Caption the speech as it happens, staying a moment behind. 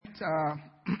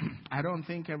I don't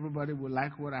think everybody will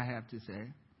like what I have to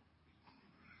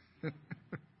say.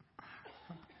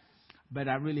 But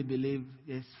I really believe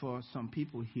it's for some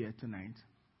people here tonight.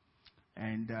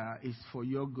 And it's for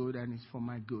your good and it's for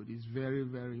my good. It's very,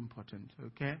 very important,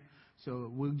 okay?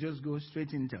 So we'll just go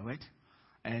straight into it.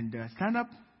 And stand up.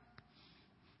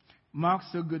 Mark,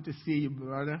 so good to see you,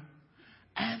 brother.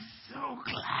 I'm so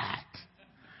glad.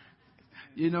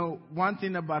 You know, one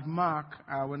thing about Mark,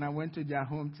 when I went to their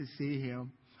home to see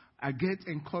him, I get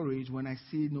encouraged when I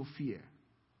see no fear.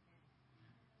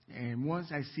 And once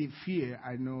I see fear,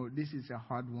 I know this is a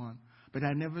hard one. But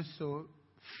I never saw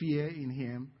fear in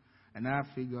him. And I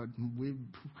figured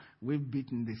we've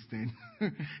beaten this thing.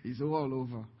 It's all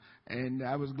over. And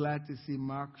I was glad to see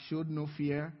Mark showed no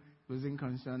fear, wasn't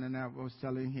concerned. And I was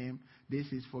telling him, this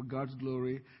is for God's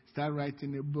glory. Start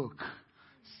writing a book.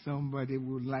 Somebody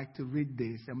would like to read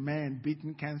this. A man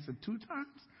beaten cancer 2 times.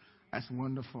 That's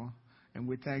wonderful. And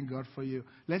we thank God for you.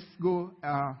 Let's go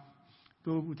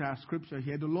with our scripture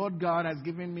here. The Lord God has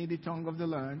given me the tongue of the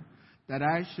learned, that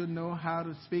I should know how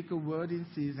to speak a word in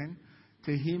season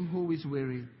to him who is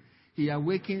weary. He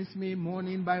awakens me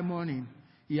morning by morning.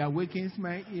 He awakens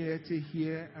my ear to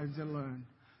hear as I learn.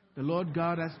 The Lord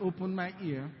God has opened my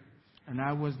ear, and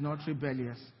I was not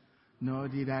rebellious, nor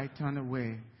did I turn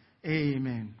away.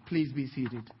 Amen. Please be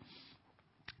seated.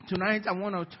 Tonight I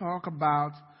want to talk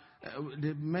about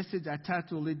the message I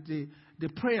titled it, the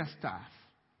prayer staff.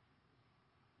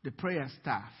 The prayer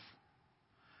staff.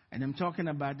 And I'm talking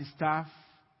about the staff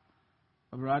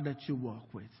that you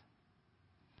work with.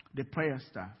 The prayer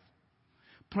staff.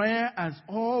 Prayer has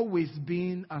always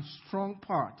been a strong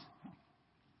part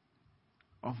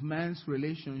of man's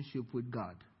relationship with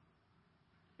God.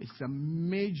 It's a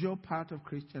major part of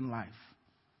Christian life.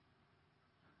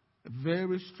 A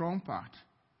very strong part.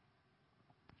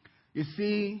 You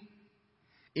see,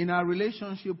 in our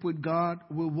relationship with God,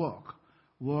 we walk,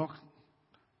 with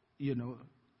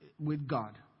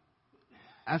God.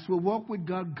 As we walk with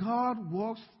God, God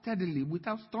walks steadily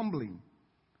without stumbling.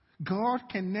 God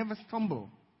can never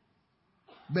stumble.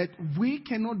 But we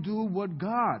cannot do what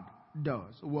God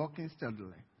does, walking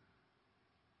steadily.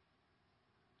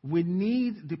 We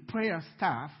need the prayer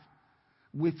staff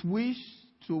with which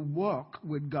to walk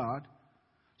with God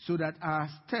so that our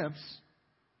steps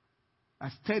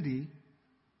are steady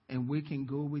and we can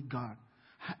go with God.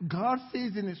 God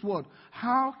says in His Word,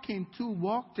 how can 2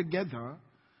 walk together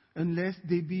unless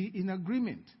they be in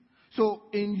agreement? So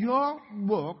in your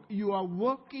work, you are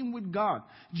working with God.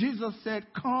 Jesus said,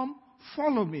 come,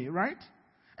 follow me, right?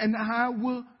 And I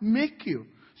will make you.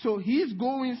 So He's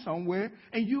going somewhere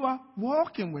and you are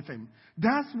walking with Him.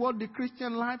 That's what the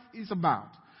Christian life is about.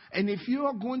 And if you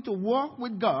are going to walk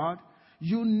with God,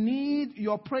 you need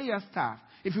your prayer staff.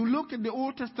 If you look at the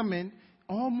Old Testament,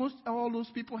 almost all those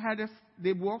people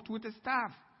they walked with a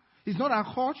staff. It's not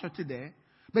our culture today,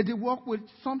 but they walk with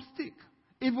some stick,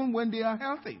 even when they are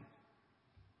healthy.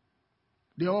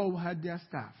 They all had their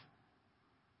staff.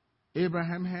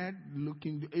 Abraham had,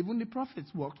 even the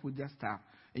prophets walked with their staff.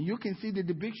 And you can see the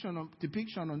depiction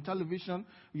on television.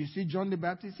 You see John the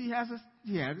Baptist, he had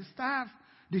a staff.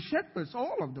 The shepherds,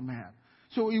 all of them had.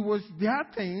 So it was their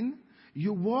thing.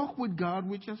 You walk with God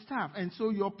with your staff. And so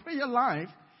your prayer life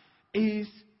is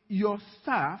your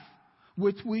staff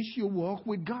with which you walk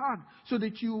with God, so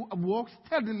that you walk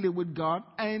steadily with God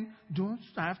and don't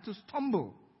have to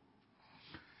stumble.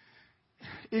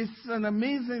 It's an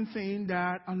amazing thing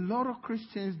that a lot of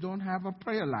Christians don't have a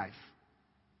prayer life.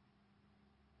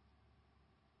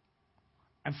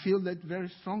 I feel that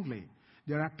very strongly.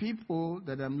 There are people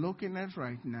that I'm looking at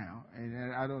right now,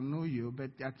 and I don't know you, but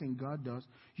I think God does.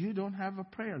 You don't have a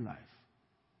prayer life.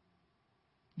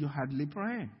 You're hardly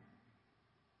praying.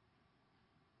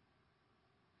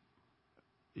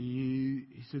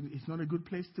 It's not a good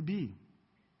place to be.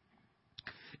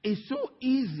 It's so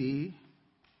easy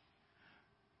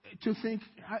to think,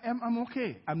 I'm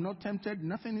okay. I'm not tempted.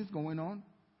 Nothing is going on.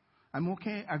 I'm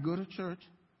okay. I go to church.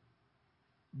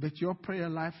 But your prayer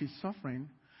life is suffering,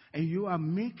 and you are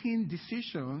making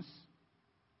decisions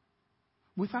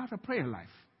without a prayer life.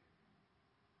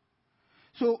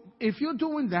 So if you're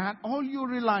doing that, all you're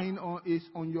relying on is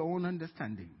on your own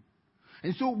understanding.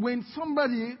 And so when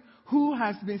somebody who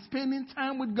has been spending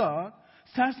time with God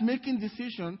starts making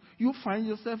decisions, you find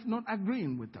yourself not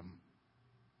agreeing with them.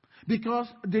 Because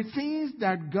the things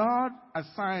that God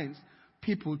assigns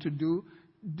people to do,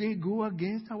 they go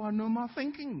against our normal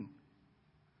thinking.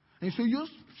 And so you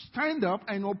stand up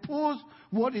and oppose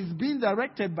what is being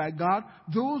directed by God,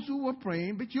 those who are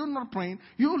praying, but you're not praying.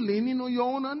 You're leaning on your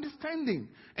own understanding.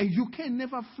 And you can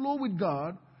never flow with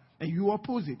God And you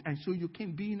oppose it. And so you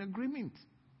can be in agreement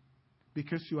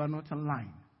because you are not in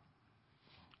line.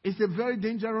 It's a very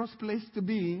dangerous place to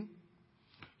be.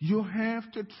 You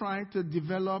have to try to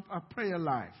develop a prayer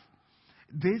life.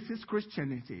 This is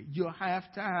Christianity. You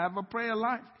have to have a prayer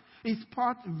life. It's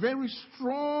very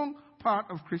strong part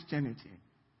of Christianity.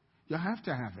 You have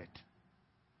to have it.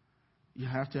 You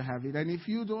have to have it. And if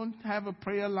you don't have a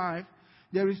prayer life,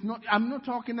 I'm not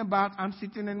talking about I'm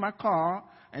sitting in my car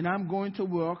and I'm going to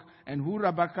work and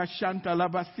hurabaka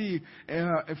shantalabasi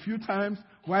a few times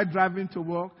while driving to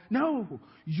work. No,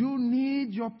 you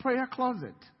need your prayer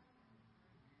closet.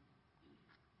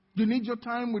 You need your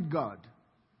time with God.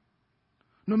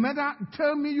 No matter,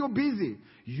 tell me you're busy.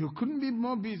 You couldn't be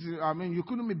more busy. You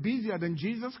couldn't be busier than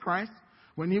Jesus Christ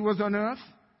when he was on earth.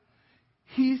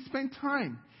 He spent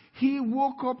time. He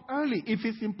woke up early. If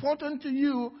it's important to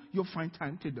you, you'll find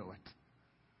time to do it.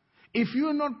 If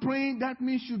you're not praying, that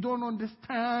means you don't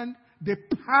understand the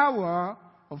power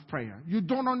of prayer. You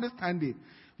don't understand it.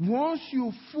 Once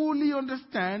you fully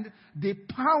understand the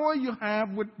power you have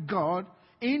with God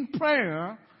in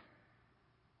prayer,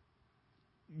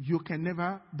 you can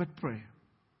never but pray.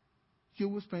 You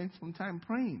will spend some time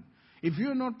praying. If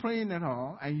you're not praying at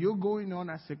all and you're going on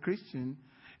as a Christian,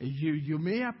 you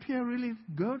may appear really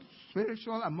good,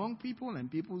 spiritual among people, and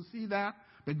people see that,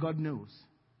 but God knows.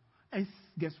 And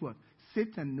guess what?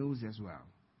 Satan knows as well.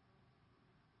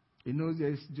 He knows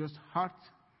there's just hot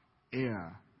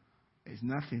air. There's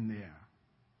nothing there.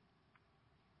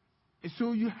 And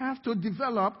so you have to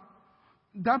develop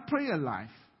that prayer life.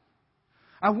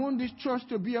 I want this church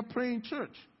to be a praying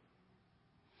church,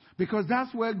 because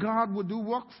that's where God will do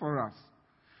work for us.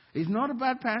 It's not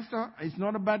about pastor. It's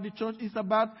not about the church. It's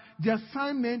about the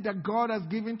assignment that God has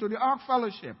given to the Ark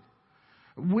Fellowship.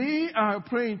 We are a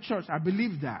praying church. I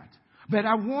believe that. But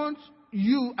I want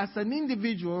you as an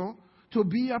individual to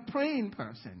be a praying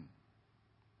person.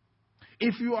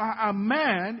 If you are a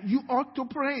man, you ought to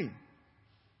pray.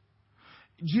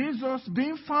 Jesus,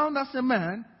 being found as a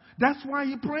man, that's why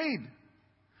he prayed.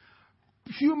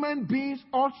 Human beings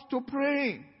ought to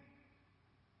pray.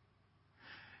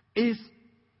 It's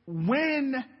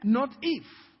when, not if.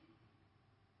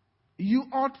 You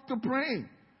ought to pray.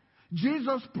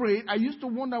 Jesus prayed. I used to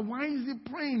wonder, why is he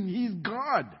praying? He's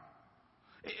God.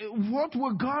 What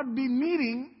will God be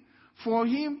needing for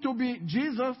him to be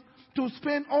Jesus, to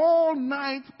spend all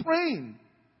night praying?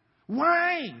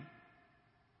 Why?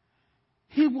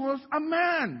 He was a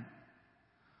man.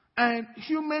 And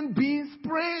human beings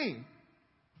pray.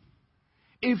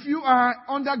 If you are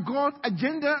under God's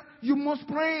agenda, you must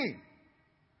pray.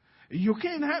 You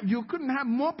couldn't have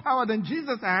more power than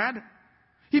Jesus had.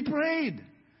 He prayed.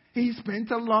 He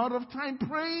spent a lot of time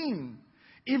praying.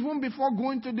 Even before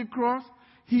going to the cross,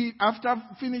 after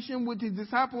finishing with his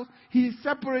disciples, he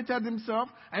separated himself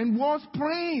and was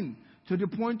praying to the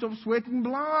point of sweating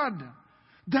blood.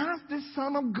 That's the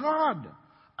Son of God.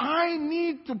 I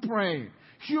need to pray.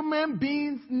 Human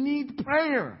beings need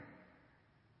prayer.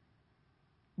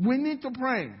 We need to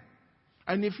pray.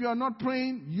 And if you are not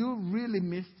praying, you really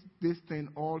missed this thing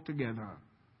altogether.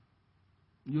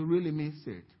 You really miss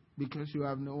it because you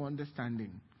have no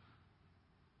understanding.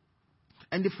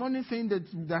 And the funny thing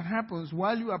that happens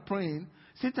while you are praying,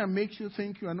 Satan makes you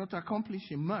think you are not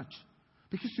accomplishing much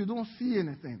because you don't see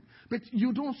anything. But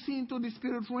you don't see into the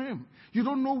spirit realm. You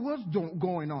don't know what's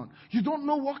going on. You don't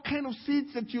know what kind of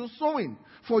seeds that you're sowing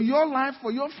for your life,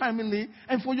 for your family,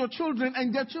 and for your children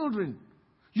and their children.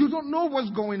 You don't know what's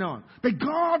going on. But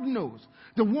God knows.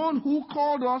 The one who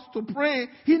called us to pray,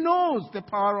 he knows the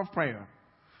power of prayer.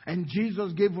 And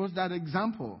Jesus gave us that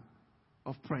example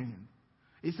of praying.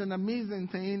 It's an amazing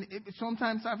thing.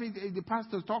 Sometimes I think the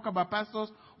pastors talk about pastors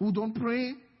who don't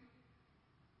pray.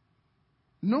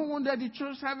 No wonder the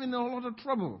church is having a lot of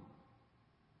trouble.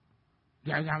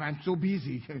 I'm so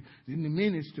busy in the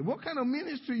ministry. What kind of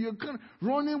ministry you're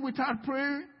running without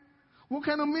prayer? What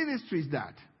kind of ministry is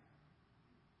that?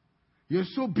 You're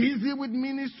so busy with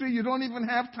ministry, you don't even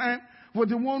have time for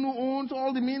the one who owns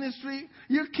all the ministry.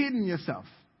 You're kidding yourself.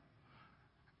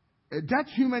 That's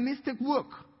humanistic work.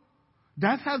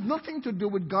 That has nothing to do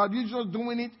with God. You're just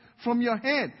doing it from your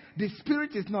head. The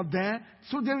spirit is not there,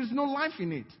 so there is no life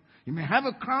in it. You may have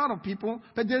a crowd of people,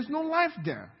 but there's no life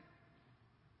there.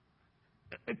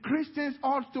 Christians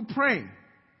ought to pray.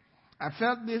 I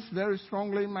felt this very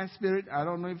strongly in my spirit. I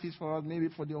don't know if it's for us, maybe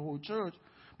for the whole church.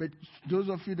 But those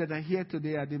of you that are here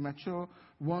today are the mature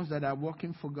ones that are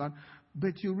working for God.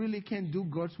 But you really can't do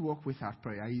God's work without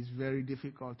prayer. It's very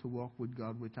difficult to work with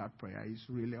God without prayer. It's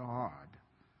really hard.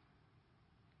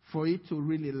 For it to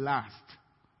really last,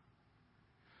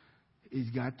 it's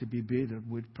got to be built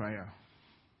with prayer.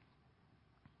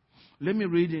 Let me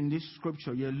read in this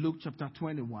scripture here, Luke chapter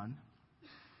 21,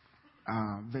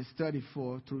 verse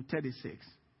 34 through 36.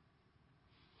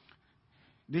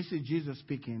 This is Jesus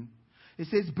speaking. It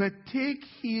says, but take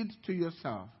heed to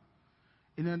yourself.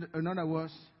 In other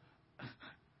words,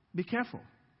 be careful.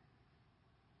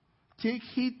 Take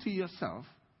heed to yourself,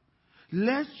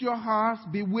 lest your hearts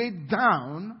be weighed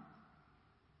down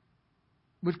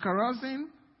with carousing,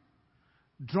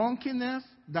 drunkenness,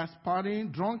 that's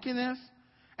partying, drunkenness,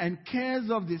 and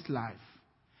cares of this life.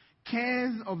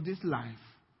 Cares of this life.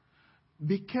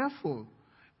 Be careful.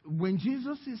 When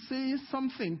Jesus is saying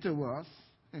something to us,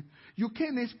 you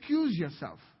can't excuse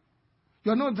yourself.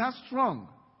 You're not that strong.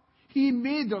 He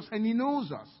made us and He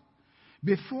knows us.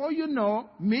 Before you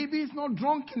know, maybe it's not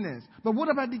drunkenness, but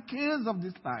what about the cares of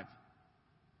this life?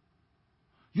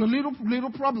 Your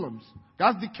little problems.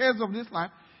 That's the cares of this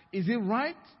life. Is it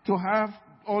right to have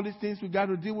all these things we got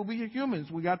to deal with? We're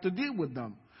humans. We got to deal with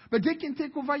them. But they can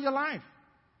take over your life.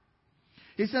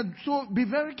 He said, so be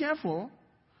very careful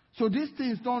so these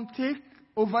things don't take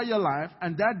over your life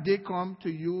and that day come to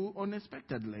you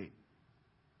unexpectedly.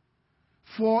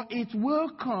 For it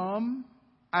will come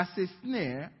as a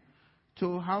snare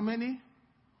to how many?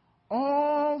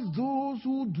 All those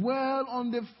who dwell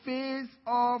on the face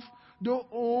of the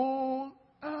whole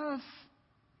earth.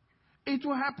 It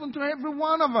will happen to every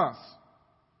one of us.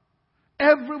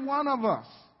 Every one of us.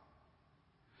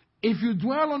 If you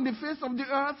dwell on the face of the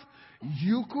earth,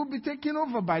 you could be taken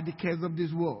over by the cares of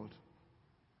this world.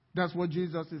 That's what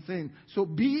Jesus is saying. So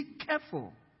be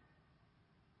careful.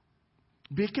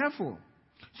 Be careful.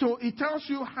 So it tells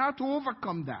you how to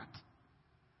overcome that.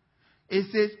 It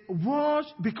says, watch,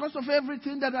 because of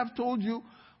everything that I've told you,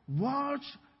 watch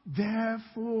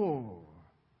therefore.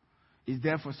 It's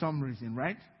there for some reason,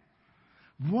 right?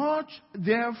 Watch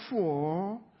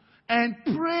therefore and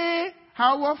pray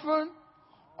how often?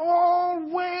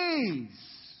 Always.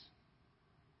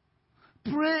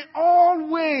 Pray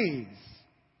always.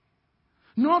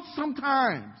 Not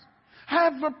sometimes.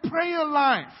 Have a prayer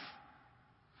life.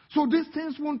 So these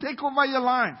things won't take over your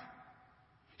life.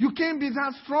 You can't be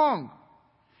that strong.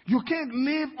 You can't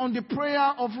live on the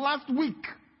prayer of last week.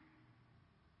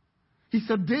 It's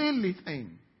a daily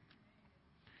thing.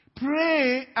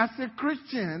 Pray as a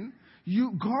Christian.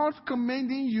 God's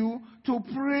commanding you to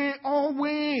pray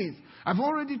always. I've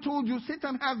already told you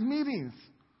Satan has meetings.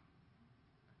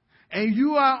 And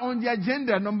you are on the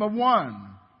agenda, number one.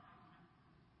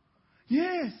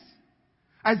 Yes.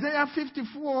 Isaiah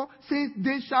 54 says,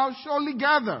 they shall surely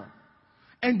gather.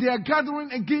 And they are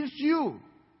gathering against you.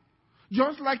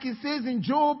 Just like it says in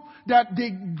Job that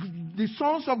the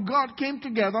sons of God came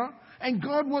together and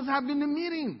God was having a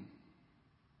meeting.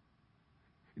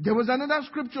 There was another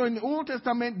scripture in the Old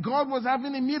Testament. God was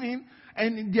having a meeting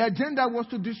and the agenda was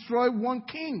to destroy one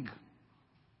king.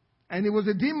 And it was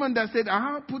a demon that said,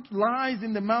 I'll put lies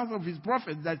in the mouth of his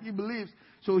prophets that he believes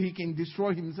so he can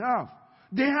destroy himself.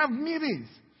 They have meetings.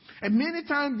 And many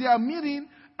times they are meeting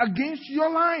against your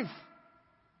life.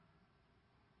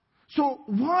 So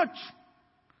watch,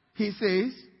 he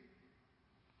says,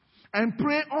 and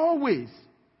pray always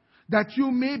that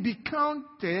you may be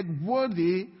counted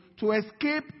worthy to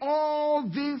escape all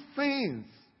these things.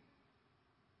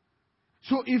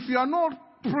 So if you are not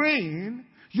praying,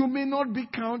 you may not be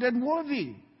counted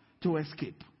worthy to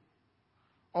escape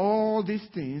all these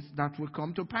things that will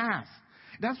come to pass.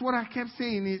 That's what I kept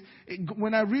saying is,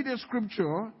 when I read a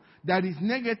scripture that is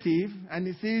negative and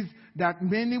it says that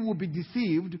many will be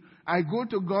deceived, I go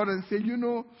to God and say,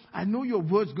 I know your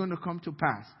word's going to come to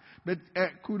pass. But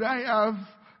could I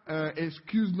have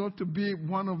excuse not to be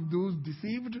one of those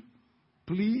deceived?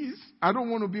 Please? I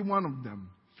don't want to be one of them.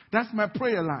 That's my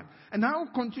prayer life. And I'll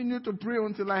continue to pray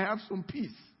until I have some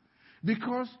peace.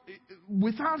 Because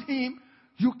without Him,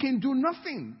 you can do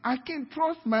nothing. I can't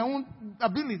trust my own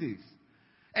abilities.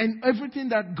 And everything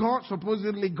that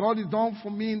supposedly God has done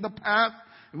for me in the past,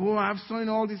 I've seen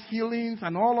all these healings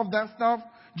and all of that stuff.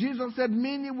 Jesus said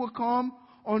many will come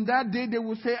on that day. They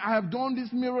will say, I have done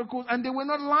these miracles. And they were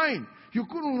not lying. You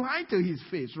couldn't lie to His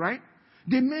face, right?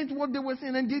 They meant what they were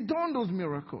saying and they done those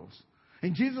miracles.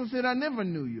 And Jesus said, I never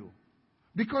knew you.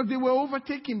 Because they were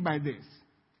overtaken by this.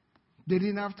 They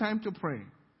didn't have time to pray.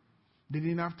 They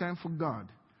didn't have time for God.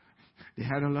 They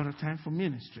had a lot of time for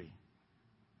ministry.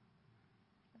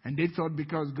 And they thought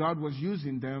because God was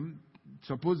using them,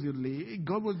 supposedly,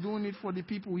 God was doing it for the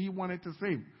people He wanted to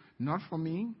save. Not for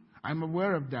me. I'm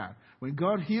aware of that. When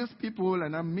God heals people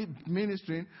and I'm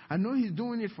ministering, I know He's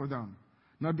doing it for them.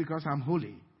 Not because I'm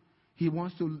holy. He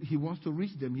wants to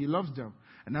reach them. He loves them.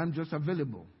 And I'm just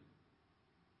available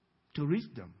to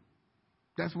reach them.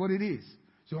 That's what it is.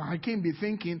 So I can't be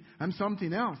thinking I'm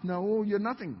something else. No, you're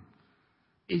nothing.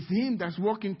 It's Him that's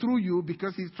working through you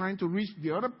because He's trying to reach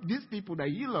these people that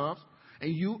He loves,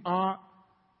 and you are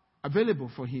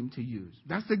available for Him to use.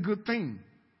 That's a good thing.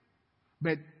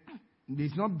 But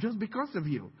it's not just because of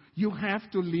you. You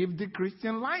have to live the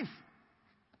Christian life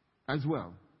as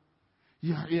well.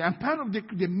 Yeah, and part of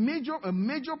a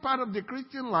major part of the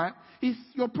Christian life is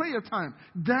your prayer time.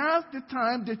 That's the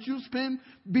time that you spend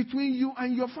between you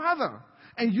and your Father.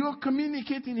 And you're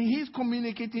communicating, He's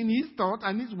communicating His thoughts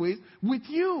and His ways with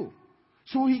you.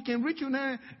 So He can reach you.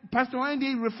 Now, Pastor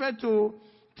Andy referred to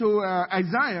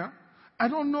Isaiah. I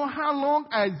don't know how long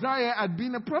Isaiah had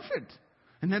been a prophet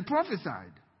and had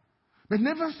prophesied. But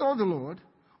never saw the Lord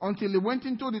until he went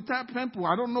into the temple.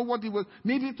 I don't know what he was,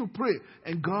 maybe to pray.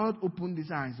 And God opened his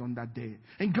eyes on that day.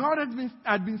 And God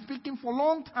had been speaking for a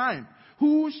long time.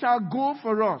 Who shall go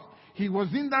for us? He was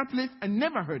in that place and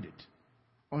never heard it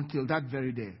until that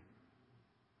very day.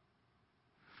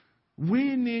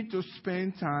 We need to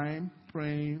spend time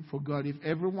praying for God. If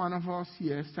every one of us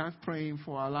here starts praying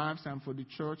for our lives and for the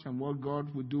church and what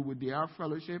God will do with the Our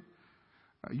Fellowship,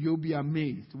 you'll be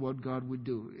amazed what God will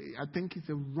do. I think it's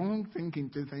a wrong thinking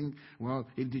to think, well,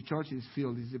 if the church is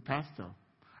filled, it's the pastor.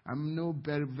 I know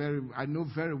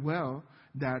very well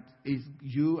that it's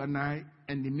you and I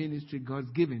and the ministry God's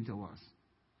given to us.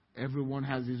 Everyone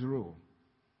has his role.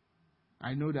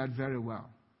 I know that very well.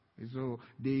 So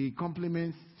the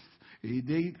compliments,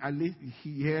 they at least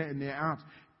here and there out.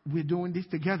 We're doing this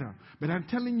together. But I'm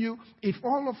telling you, if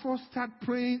all of us start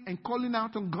praying and calling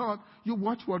out on God, you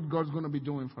watch what God's going to be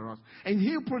doing for us. And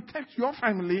He'll protect your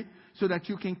family so that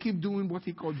you can keep doing what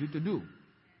He called you to do.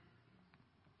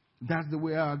 That's the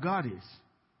way our God is.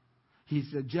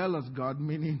 He's a jealous God,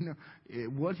 meaning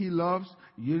what He loves,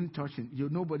 you don't touch it.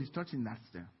 Nobody's touching that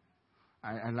stuff.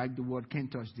 I like the word,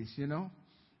 can't touch this, you know.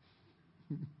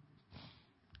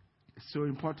 It's so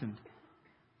important.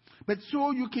 But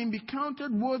so you can be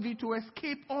counted worthy to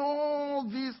escape all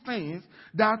these things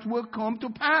that will come to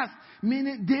pass.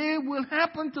 Meaning they will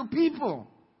happen to people.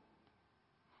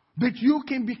 But you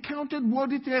can be counted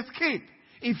worthy to escape.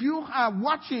 If you are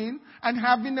watching and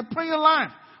having a prayer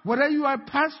life, whether you are a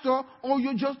pastor or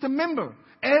you're just a member,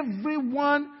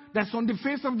 everyone that's on the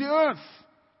face of the earth,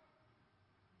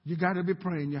 you got to be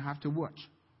praying. You have to watch.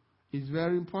 It's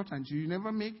very important. You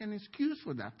never make an excuse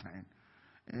for that time.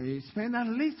 You spend at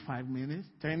least 5 minutes,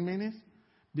 10 minutes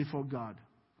before God.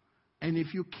 And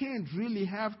if you can't really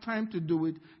have time to do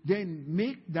it, then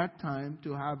make that time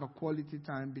to have a quality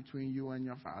time between you and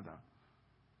your Father.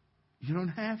 You don't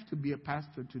have to be a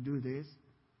pastor to do this.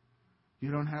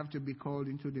 You don't have to be called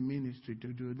into the ministry to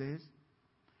do this.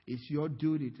 It's your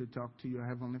duty to talk to your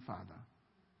Heavenly Father.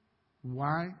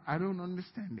 Why? I don't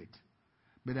understand it.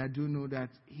 But I do know that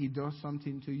He does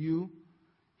something to you.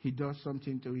 He does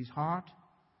something to His heart.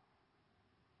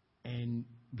 And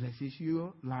blesses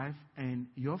your life and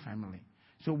your family.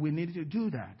 So we need to do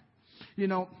that. You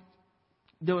know,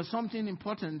 there was something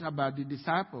important about the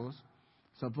disciples,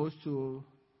 supposed to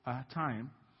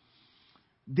time.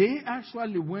 They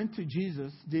actually went to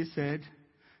Jesus. They said,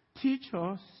 teach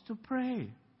us to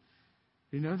pray.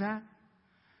 You know that?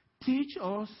 Teach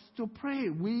us to pray.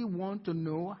 We want to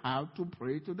know how to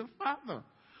pray to the Father.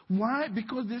 Why?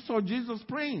 Because they saw Jesus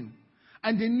praying.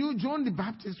 And they knew John the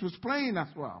Baptist was praying as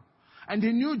well. And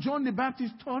they knew John the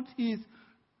Baptist taught his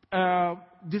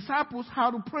disciples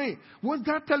how to pray. What's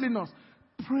that telling us?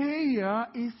 Prayer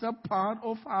is a part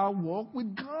of our walk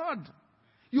with God.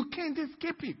 You can't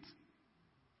escape it.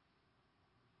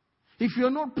 If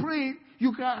you're not praying,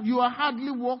 you are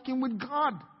hardly walking with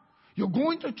God. You're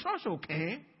going to church,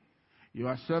 okay? You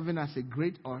are serving as a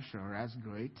great usher, that's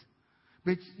great.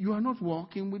 But you are not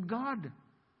walking with God.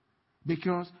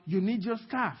 Because you need your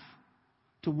staff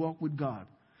to walk with God.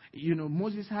 You know,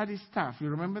 Moses had his staff. You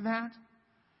remember that?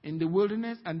 In the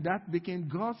wilderness, and that became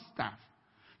God's staff.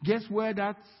 Guess where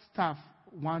that staff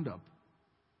wound up?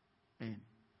 In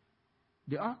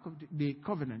the Ark of the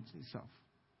Covenant itself.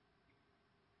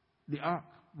 The Ark,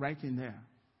 right in there.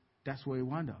 That's where it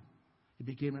wound up. It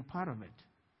became a part of it.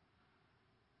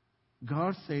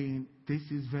 God saying, this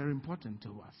is very important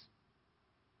to us.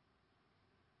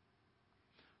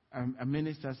 A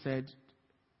minister said,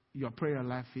 your prayer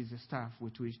life is a staff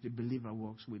with which the believer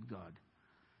walks with God.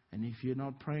 And if you're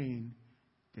not praying,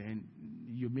 then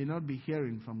you may not be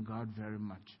hearing from God very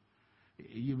much.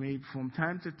 You may, from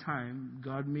time to time,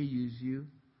 God may use you.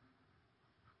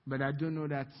 But I do know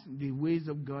that the ways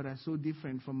of God are so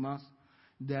different from us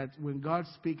that when God's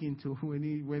speaking to,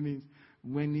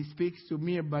 when he speaks to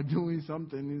me about doing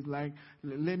something, it's like,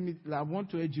 I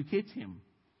want to educate him.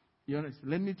 You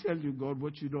understand? Let me tell you, God,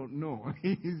 what you don't know.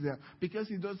 Because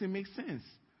it doesn't make sense.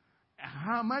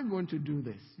 How am I going to do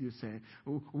this? You say.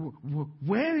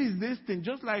 Where is this thing?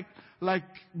 Just like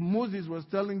Moses was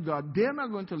telling God, they're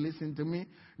not going to listen to me.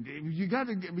 You got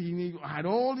to get me. I had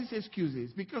all these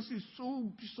excuses because it's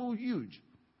so huge.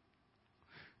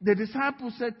 The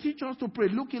disciples said, teach us to pray.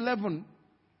 Luke 11,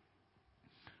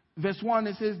 verse 1,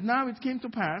 it says, now it came to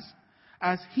pass,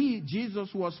 as he, Jesus,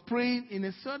 was praying in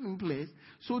a certain place,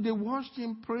 so they watched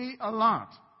him pray a lot.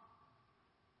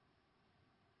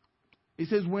 It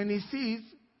says, when he sees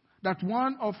that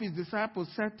one of his disciples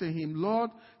said to him, Lord,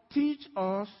 teach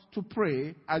us to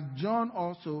pray, as John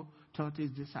also taught his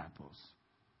disciples.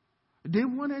 They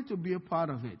wanted to be a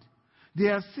part of it. They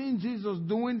had seen Jesus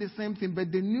doing the same thing,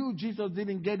 but they knew Jesus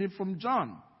didn't get it from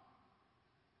John.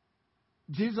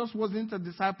 Jesus wasn't a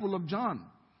disciple of John.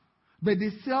 But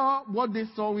they saw what they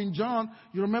saw in John.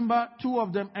 You remember two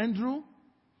of them, Andrew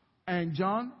and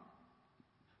John?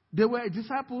 They were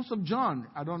disciples of John.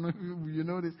 I don't know if you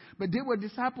know this. But they were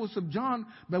disciples of John.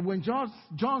 But when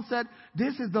John said,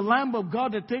 this is the Lamb of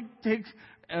God that takes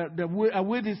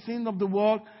away the sin of the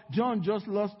world, John just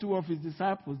lost two of his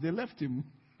disciples. They left him.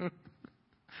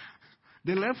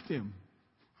 They left him.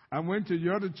 I went to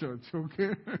the other church,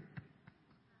 okay?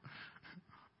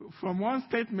 From one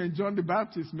statement John the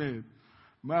Baptist made.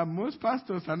 But most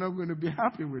pastors are not going to be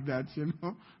happy with that, you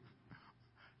know.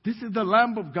 This is the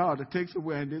Lamb of God that takes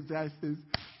away. And this guy says,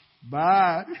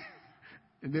 bye.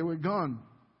 And they were gone.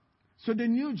 So they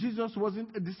knew Jesus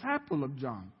wasn't a disciple of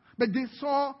John. But they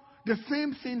saw the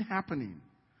same thing happening.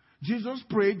 Jesus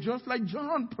prayed just like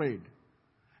John prayed.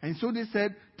 And so they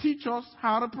said, teach us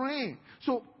how to pray.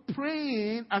 So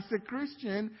praying as a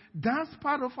Christian, that's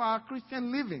part of our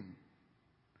Christian living.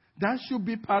 That should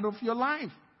be part of your life.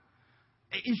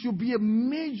 It should be a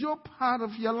major part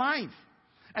of your life.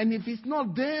 And if it's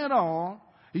not there at all,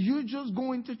 you're just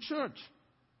going to church.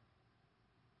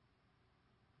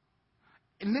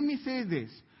 And let me say this.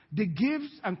 The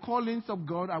gifts and callings of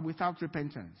God are without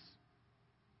repentance.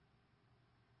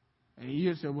 And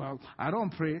you say, well, I don't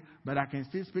pray, but I can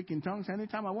still speak in tongues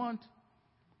anytime I want.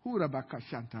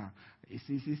 Is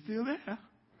he still there?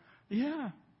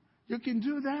 Yeah, you can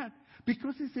do that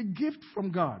because it's a gift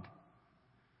from God.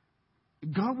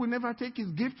 God will never take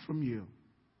his gift from you.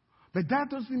 But that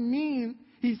doesn't mean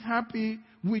he's happy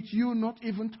with you not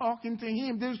even talking to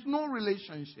him. There's no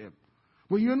relationship.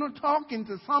 When you're not talking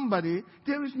to somebody,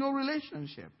 there is no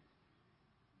relationship.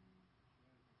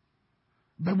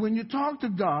 But when you talk to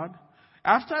God,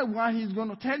 after a while he's going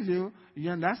to tell you,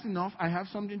 yeah, that's enough. I have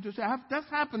something to say. That's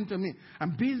happened to me.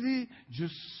 I'm busy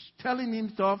just telling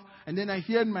him stuff. And then I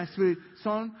hear in my spirit,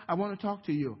 son, I want to talk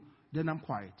to you. Then I'm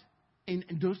quiet. And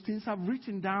those things I've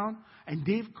written down and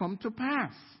they've come to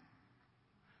pass.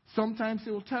 Sometimes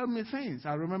he will tell me things.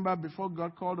 I remember before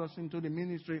God called us into the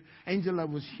ministry, Angela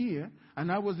was here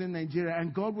and I was in Nigeria.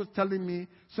 And God was telling me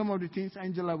some of the things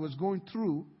Angela was going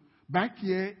through back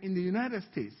here in the United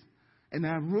States. And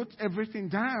I wrote everything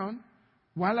down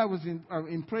while I was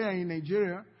in prayer in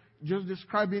Nigeria, just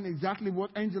describing exactly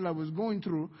what Angela was going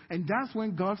through. And that's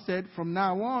when God said, from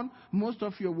now on, most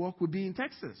of your work will be in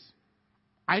Texas.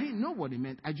 I didn't know what he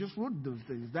meant. I just wrote those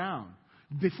things down.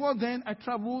 Before then, I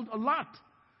traveled a lot.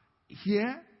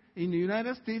 Here in the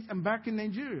United States and back in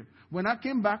Nigeria. When I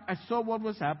came back, I saw what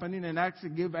was happening and I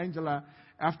actually gave Angela,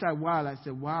 after a while, I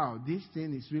said, wow, this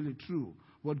thing is really true.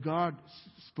 What God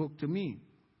spoke to me.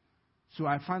 So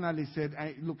I finally said,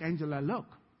 look, Angela, look,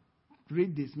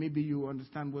 read this. Maybe you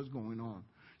understand what's going on.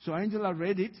 So Angela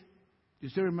read it. You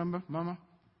still remember, Mama?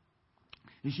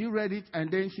 And she read it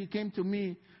and then she came to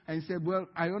me and said, well,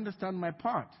 I understand my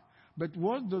part. But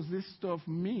what does this stuff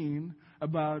mean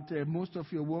about most of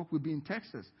your work will be in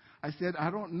Texas? I said, I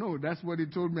don't know. That's what he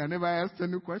told me. I never asked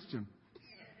any question.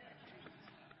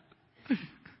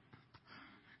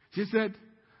 She said,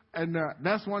 and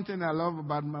that's one thing I love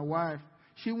about my wife.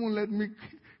 She won't let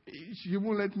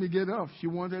me get off. She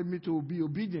wanted me to be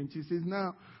obedient. She says,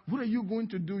 now, what are you going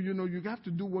to do? You know, you have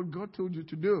to do what God told you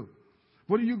to do.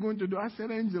 What are you going to do? I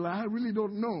said, Angela, I really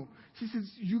don't know. She says,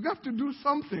 you have to do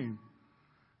something.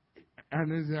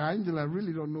 And I said, Angela, I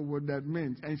really don't know what that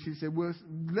meant. And she said, well,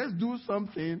 let's do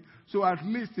something so at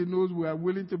least he knows we are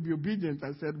willing to be obedient.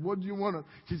 I said, what do you want to?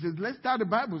 She says, let's start a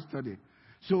Bible study.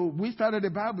 So we started a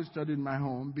Bible study in my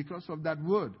home because of that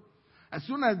word. As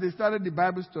soon as they started the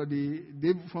Bible study,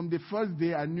 from the first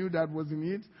day I knew that wasn't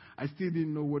it. I still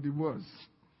didn't know what it was.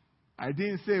 I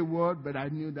didn't say a word, but I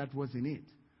knew that wasn't it.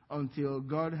 Until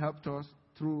God helped us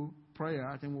through prayer.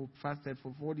 I think we fasted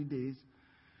for 40 days.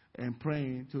 and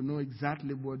praying to know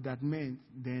exactly what that meant,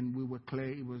 then we were clear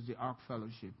it was the Ark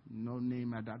Fellowship. No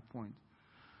name at that point.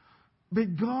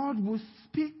 But God will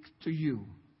speak to you.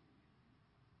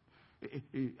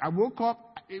 I woke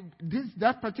up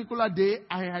that particular day.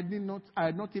 I had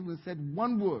not even said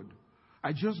one word.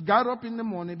 I just got up in the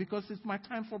morning because it's my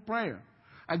time for prayer.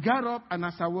 I got up, and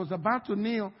as I was about to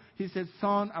kneel, he said,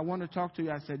 "Son, I want to talk to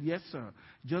you." I said, "Yes, sir.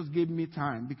 Just give me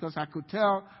time." Because I could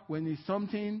tell when it's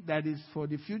something that is for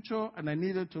the future, and I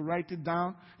needed to write it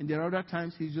down. And there are other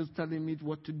times he's just telling me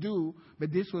what to do.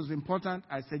 But this was important.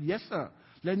 I said, "Yes, sir.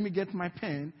 Let me get my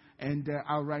pen, and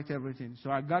I'll write everything."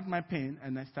 So I got my pen,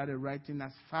 and I started writing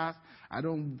as fast. I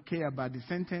don't care about the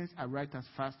sentence. I write as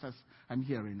fast as I'm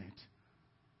hearing it.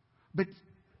 But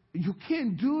you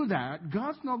can't do that.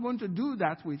 God's not going to do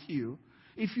that with you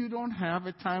if you don't have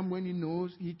a time when he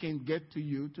knows he can get to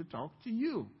you to talk to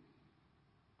you.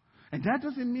 And that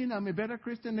doesn't mean I'm a better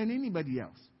Christian than anybody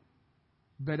else.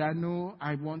 But I know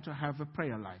I want to have a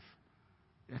prayer life,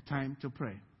 a time to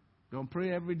pray. Don't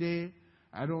pray every day.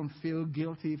 I don't feel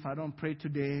guilty if I don't pray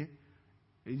today.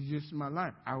 It's just my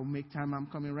life. I will make time. I'm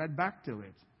coming right back to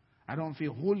it. I don't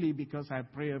feel holy because I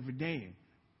pray every day.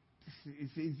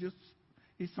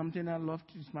 It's something I love.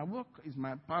 It's my work. It's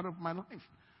my part of my life.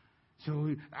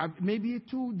 So maybe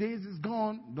 2 days is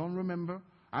gone. Don't remember.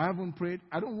 I haven't prayed.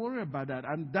 I don't worry about that.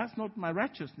 And that's not my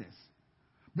righteousness.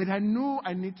 But I know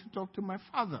I need to talk to my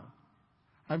Father.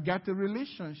 I've got a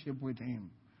relationship with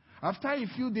him. After a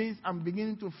few days, I'm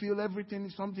beginning to feel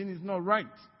something is not right.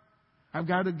 I've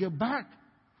got to get back.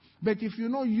 But if you're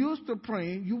not used to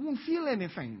praying, you won't feel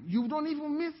anything. You don't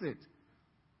even miss it.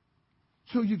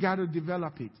 So you got to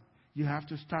develop it. You have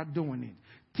to start doing it.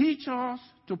 Teach us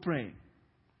to pray.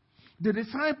 The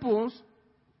disciples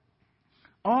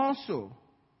also,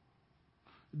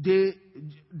 they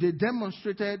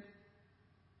demonstrated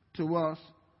to us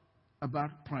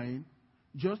about praying.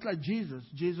 Just like Jesus.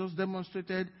 Jesus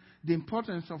demonstrated the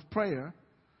importance of prayer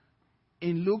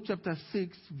in Luke chapter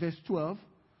 6, verse 12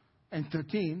 and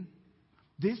 13.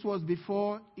 This was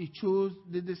before he chose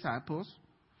the disciples.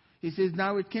 He says,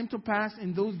 "Now it came to pass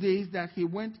in those days that he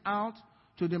went out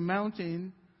to the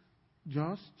mountain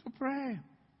just to pray."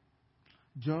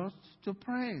 Just to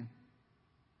pray.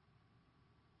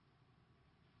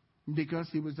 Because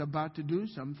he was about to do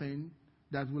something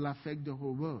that will affect the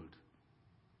whole world.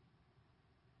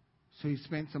 So he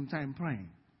spent some time praying.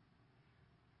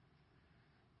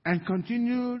 And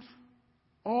continued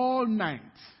all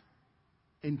night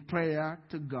in prayer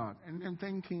to God. And I'm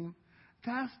thinking,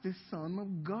 that's the Son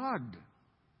of God.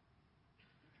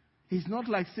 He's not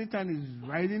like Satan is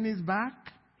riding his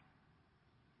back.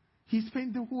 He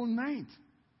spent the whole night.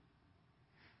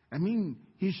 I mean,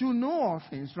 he should know all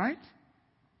things, right?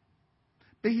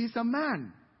 But he's a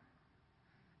man.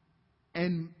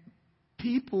 And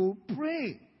people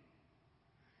pray.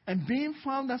 And being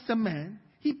found as a man,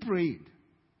 he prayed.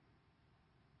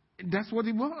 That's what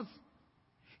it was.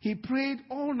 He prayed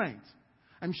all night.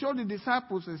 I'm sure the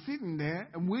disciples are sitting there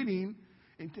and waiting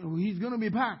until he's going to be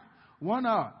back. 1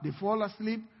 hour, they fall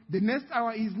asleep. The next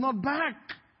hour, he's not back.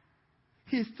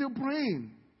 He's still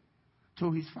praying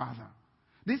to his Father.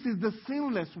 This is the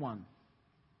sinless one.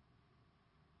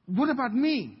 What about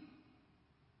me?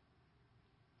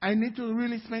 I need to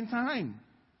really spend time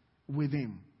with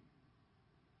him.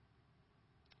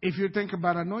 If you think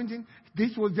about anointing,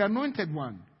 this was the anointed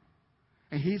one.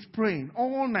 And he's praying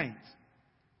all night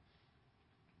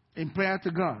in prayer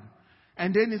to God.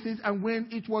 And then it says, and when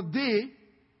it was day,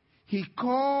 he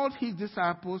called his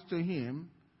disciples to him.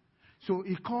 So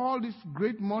he called this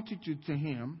great multitude to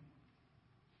him.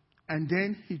 And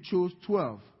then he chose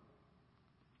 12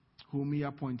 whom he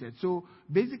appointed. So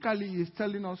basically he's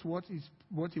telling us what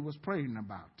he was praying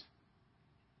about.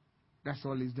 That's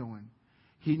all he's doing.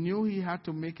 He knew he had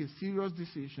to make a serious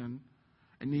decision.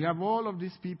 And he have all of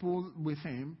these people with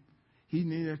him. He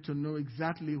needed to know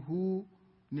exactly who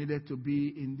needed to be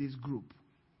in this group.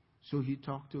 So he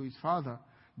talked to his Father.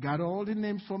 Got all the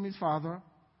names from his Father.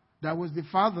 That was the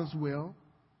Father's will,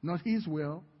 not his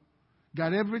will.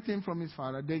 Got everything from his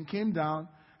Father. Then came down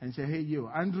and said, hey, you,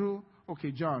 Andrew,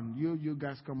 okay, John, you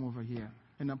guys come over here.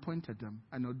 And appointed them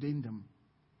and ordained them.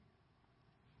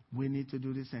 We need to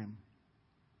do the same.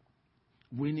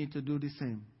 We need to do the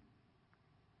same.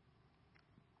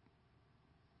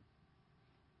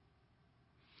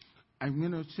 I'm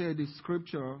going to share the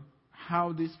scripture,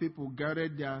 how these people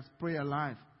gathered their prayer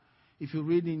life. If you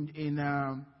read in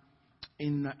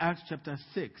Acts chapter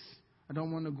 6, I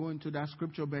don't want to go into that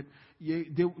scripture, but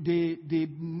the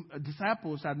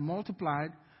disciples had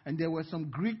multiplied, and there were some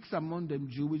Greeks among them,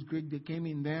 Jewish Greeks, they came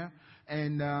in there,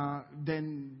 and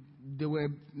then they were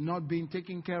not being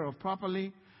taken care of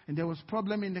properly, and there was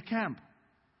problem in the camp.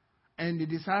 And the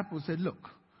disciples said, look,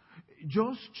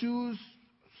 just choose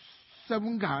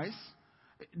 7 guys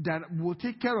that will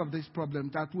take care of this problem,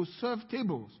 that will serve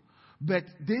tables. But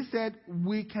they said,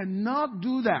 we cannot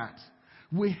do that.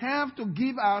 We have to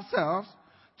give ourselves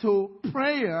to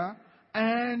prayer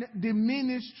and the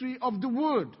ministry of the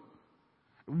word.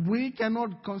 We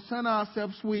cannot concern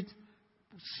ourselves with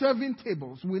serving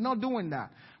tables. We're not doing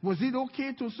that. Was it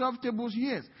okay to serve tables?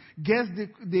 Yes. Guess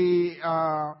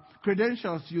the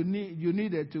credentials you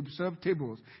needed to serve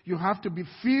tables. You have to be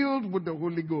filled with the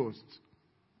Holy Ghost.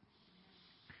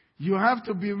 You have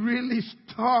to be really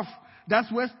tough.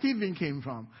 That's where Stephen came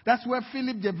from. That's where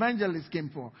Philip the evangelist came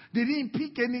from. They didn't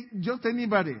pick just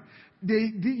anybody.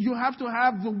 You have to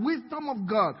have the wisdom of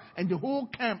God, and the whole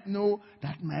camp know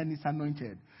that man is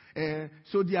anointed.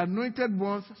 So the anointed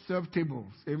ones serve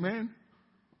tables. Amen.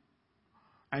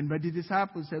 But the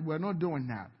disciples said, we're not doing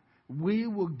that. We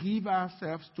will give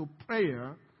ourselves to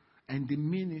prayer and the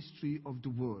ministry of the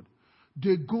word.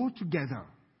 They go together.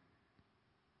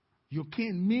 You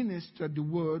can't minister the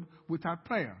word without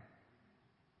prayer.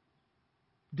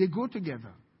 They go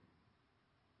together.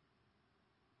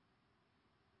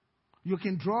 You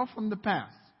can draw from the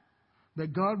past,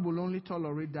 but God will only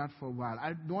tolerate that for a while.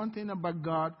 One thing about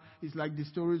God is like the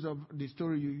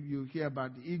story you hear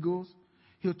about the eagles.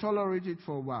 He'll tolerate it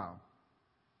for a while.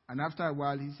 And after a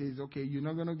while, he says, okay, you're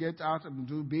not going to get out and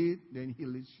do bad. Then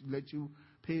he'll let you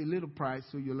pay a little price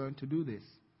so you learn to do this.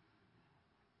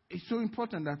 It's so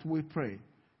important that we pray.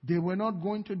 They were not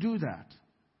going to do that.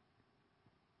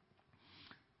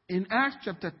 In Acts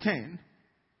chapter 10,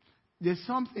 there's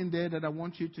something there that I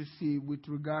want you to see with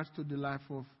regards to the life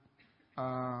of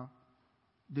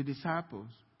the disciples,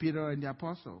 Peter and the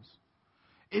apostles.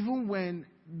 Even when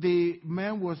the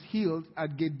man was healed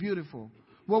at Gate Beautiful,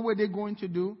 what were they going to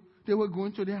do? They were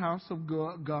going to the house of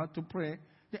God to pray,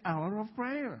 the hour of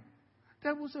prayer.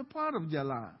 That was a part of their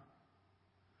life.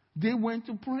 They went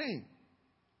to pray.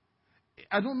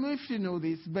 I don't know if you know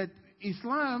this, but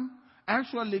Islam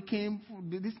actually came,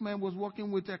 this man was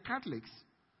working with the Catholics.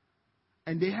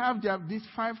 And they have these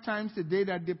 5 times a day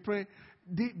that they pray.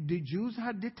 The Jews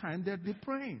had the time that they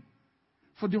pray.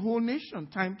 For the whole nation,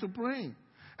 time to pray.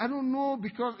 I don't know,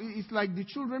 because it's like the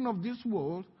children of this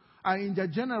world are in their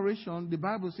generation, the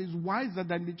Bible says, wiser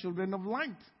than the children of light.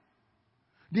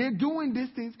 They're doing these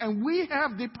things, and we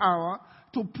have the power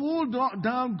to pull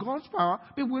down God's power,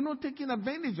 but we're not taking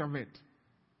advantage of it.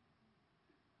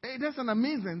 Hey, that's an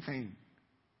amazing thing.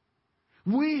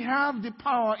 We have the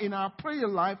power in our prayer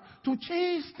life to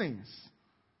change things.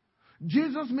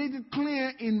 Jesus made it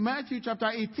clear in Matthew chapter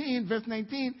 18, verse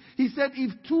 19. He said,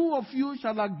 if 2 of you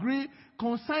shall agree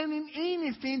concerning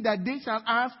anything that they shall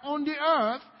ask on the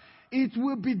earth, it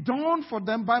will be done for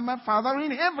them by my Father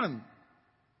in heaven.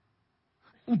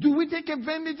 Do we take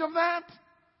advantage of that?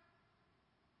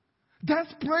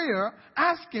 That's prayer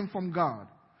asking from God.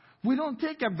 We don't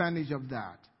take advantage of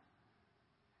that.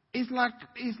 It's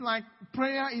like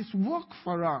prayer is work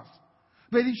for us,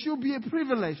 but it should be a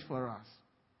privilege for us.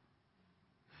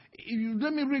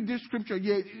 Let me read this scripture.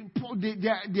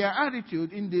 Their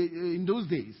attitude in those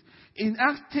days. In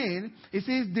Acts 10, it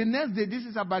says, the next day, this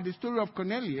is about the story of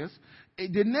Cornelius.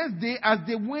 The next day, as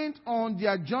they went on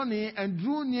their journey and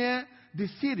drew near the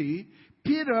city,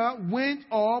 Peter went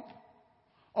up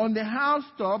on the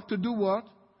housetop to do what?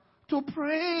 To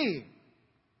pray.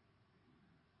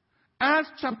 Acts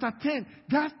chapter 10.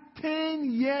 That's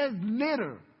 10 years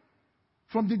later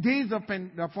from the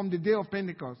day of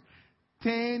Pentecost.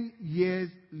 10 years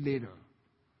later.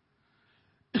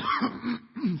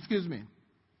 Excuse me.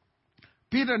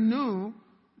 Peter knew,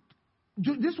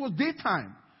 this was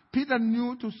daytime. Peter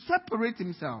knew to separate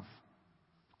himself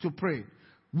to pray.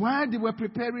 While they were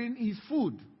preparing his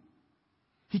food,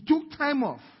 he took time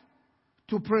off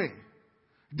to pray.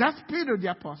 That's Peter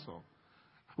the apostle.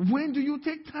 When do you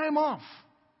take time off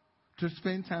to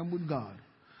spend time with God?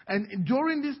 And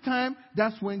during this time,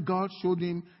 that's when God showed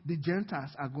him the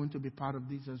Gentiles are going to be part of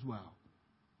this as well.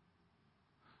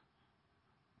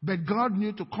 But God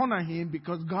knew to corner him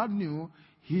because God knew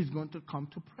he's going to come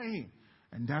to pray.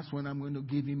 And that's when I'm going to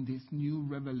give him this new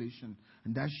revelation.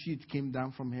 And that sheet came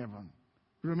down from heaven.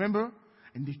 Remember?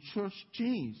 And the church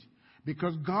changed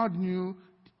because God knew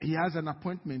he has an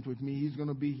appointment with me. He's going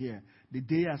to be here. The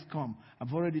day has come.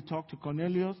 I've already talked to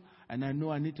Cornelius, and I know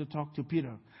I need to talk to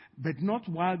Peter. But not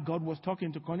while God was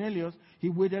talking to Cornelius. He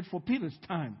waited for Peter's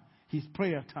time, his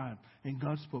prayer time, and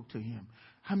God spoke to him.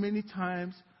 How many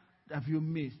times have you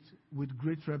missed with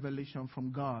great revelation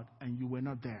from God and you were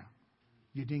not there?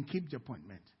 You didn't keep the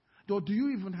appointment. Or do you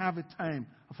even have a time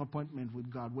of appointment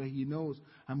with God where He knows,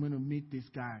 I'm going to meet this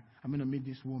guy, I'm going to meet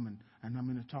this woman, and I'm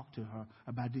going to talk to her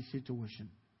about this situation?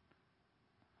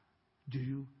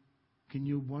 Can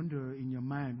you wonder in your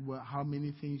mind how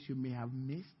many things you may have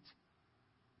missed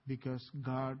because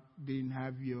God didn't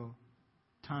have your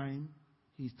time,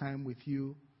 His time with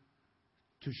you,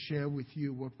 to share with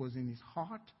you what was in His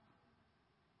heart?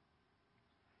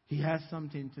 He has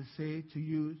something to say to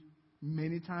you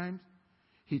many times.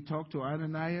 He talked to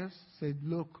Ananias, said,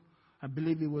 look, I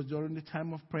believe it was during the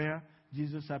time of prayer,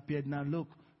 Jesus appeared. Now look,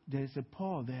 there's a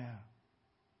Paul there.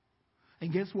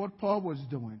 And guess what Paul was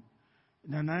doing?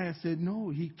 And Ananias said,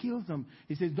 no, he kills them.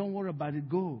 He says, don't worry about it,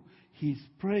 go. He's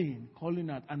praying, calling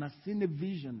out, and I've seen a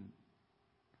vision.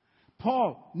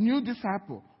 Paul, new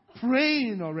disciple,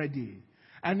 praying already.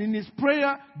 And in his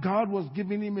prayer, God was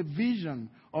giving him a vision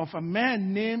of a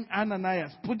man named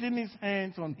Ananias, putting his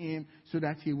hands on him so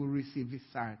that he will receive his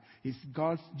sight.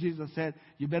 Jesus said,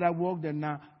 you better walk there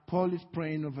now. Paul is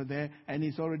praying over there, and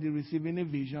he's already receiving a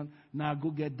vision. Now go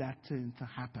get that thing to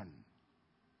happen.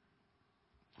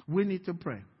 We need to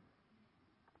pray.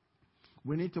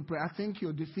 We need to pray. I think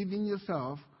you're deceiving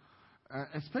yourself,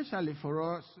 especially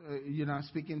for us,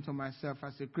 speaking to myself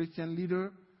as a Christian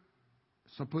leader,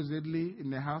 supposedly in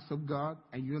the house of God,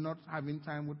 and you're not having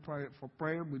time for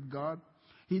prayer with God.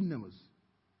 He knows.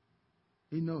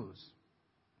 He knows.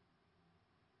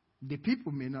 The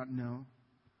people may not know.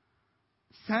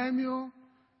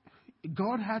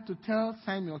 God had to tell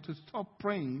Samuel to stop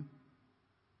praying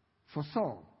for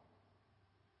Saul.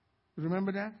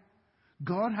 Remember that?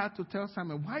 God had to tell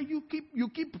Samuel, why you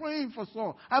keep praying for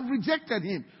Saul? I've rejected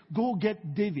him. Go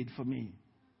get David for me.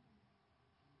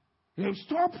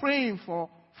 Stop praying for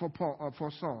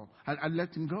Saul and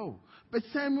let him go. But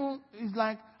Samuel is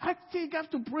like, I think I have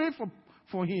to pray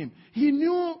for him. He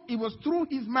knew it was through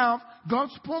his mouth God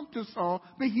spoke to Saul,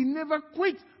 but he never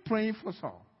quit praying for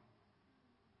Saul.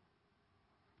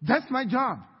 That's my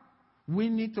job. We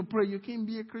need to pray. You can't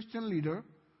be a Christian leader.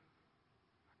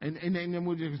 And then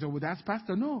we'll say, well, that's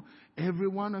pastor. No. Every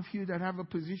one of you that have a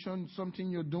position, something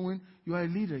you're doing, you are a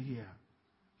leader here.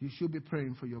 You should be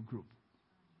praying for your group.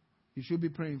 You should be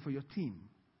praying for your team.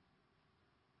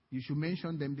 You should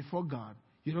mention them before God.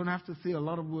 You don't have to say a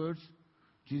lot of words.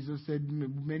 Jesus said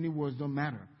many words don't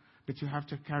matter. But you have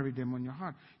to carry them on your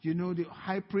heart. You know, the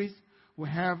high priest will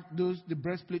have the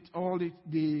breastplate, all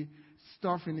the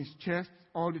stuff in his chest,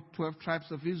 all the 12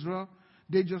 tribes of Israel.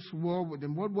 They just wore with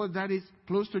them. What was that? Is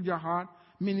close to their heart,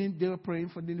 meaning they were praying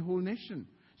for the whole nation.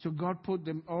 So God put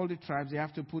them, all the tribes, they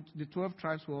have to put the 12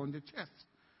 tribes were on the chest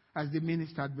as they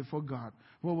ministered before God.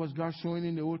 What was God showing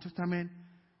in the Old Testament?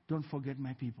 Don't forget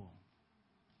my people.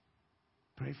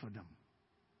 Pray for them.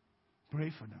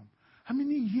 Pray for them. How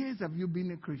many years have you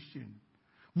been a Christian?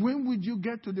 When would you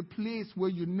get to the place where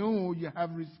you know you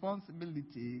have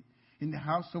responsibility in the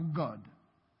house of God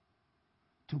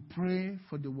to pray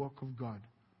for the work of God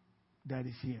that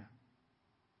is here?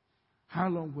 How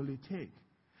long will it take?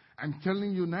 I'm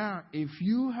telling you now, if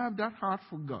you have that heart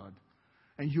for God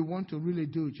and you want to really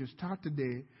do it, you start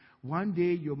today. One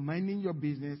day you're minding your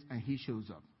business and He shows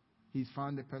up. He's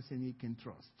found a person He can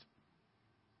trust.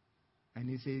 And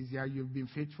He says, yeah, you've been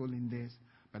faithful in this,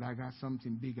 but I got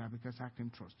something bigger because I can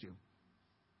trust you.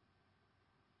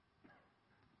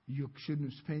 You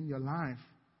shouldn't spend your life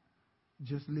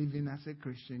just living as a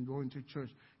Christian, going to church.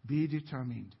 Be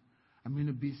determined. I'm going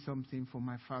to be something for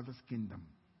my Father's kingdom.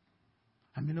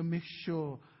 I'm going to make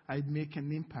sure I make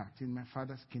an impact in my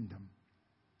Father's kingdom.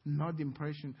 Not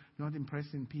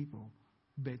impressing people,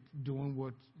 but doing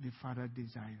what the Father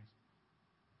desires.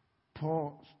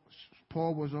 Paul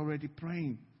was already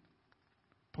praying.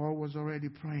 Paul was already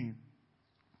praying.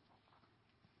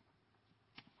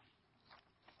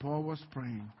 Paul was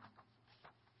praying.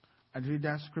 I read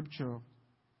that scripture.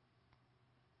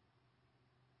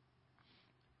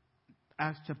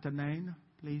 Acts chapter 9,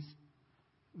 please.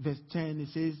 Verse 10, it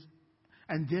says,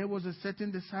 and there was a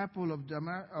certain disciple of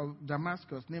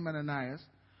Damascus named Ananias,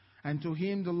 and to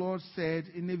him the Lord said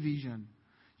in a vision.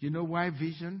 You know why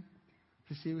vision?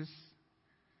 Because he was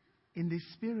in the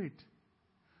Spirit.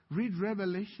 Read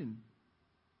Revelation.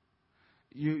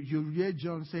 You read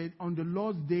John said, on the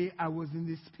Lord's day I was in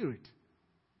the Spirit.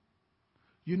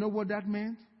 You know what that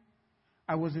meant?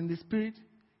 I was in the Spirit.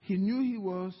 He knew he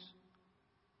was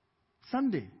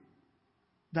Sunday.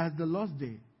 That's the Lord's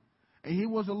day. And he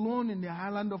was alone in the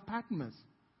island of Patmos.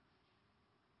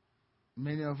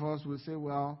 Many of us will say,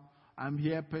 well, I'm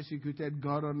here persecuted.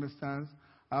 God understands.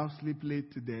 I'll sleep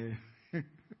late today.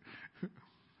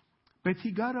 But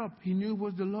he got up. He knew it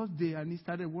was the Lord's day and he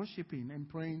started worshiping and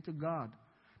praying to God.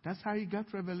 That's how he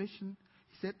got revelation.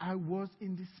 He said, I was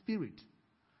in the spirit.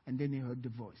 And then he heard the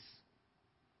voice.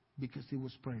 Because he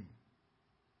was praying.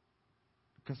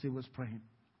 Because he was praying.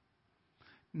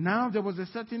 Now there was a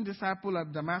certain disciple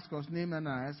of Damascus named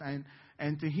Ananias,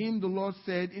 and to him the Lord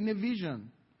said in a vision,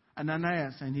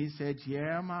 Ananias, and he said,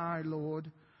 Here am I,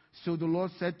 Lord. So the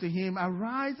Lord said to him,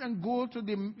 Arise and go to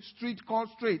the street called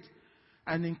Straight,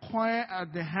 and inquire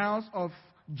at the house of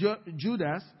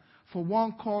Judas for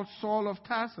one called Saul of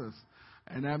Tarsus.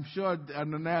 And I'm sure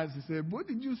Ananias said, What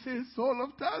did you say, Saul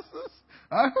of Tarsus?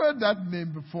 I heard that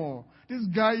name before. This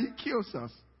guy, he kills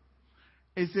us.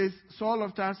 It says, Saul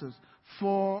of Tarsus.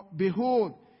 For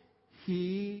behold,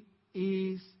 he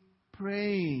is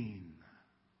praying.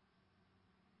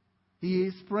 He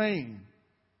is praying.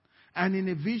 And in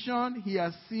a vision, he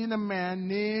has seen a man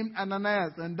named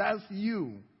Ananias, and that's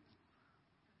you,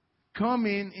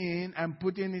 coming in and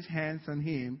putting his hands on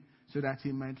him so that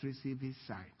he might receive his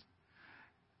sight.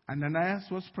 Ananias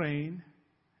was praying.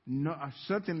 No,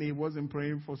 certainly he wasn't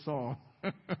praying for Saul.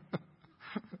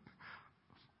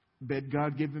 But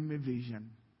God gave him a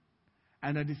vision.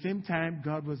 And at the same time,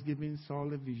 God was giving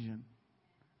Saul a vision.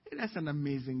 That's an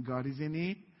amazing God, isn't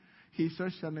he? He's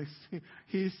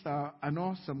an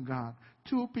awesome God.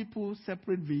 Two people,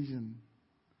 separate vision.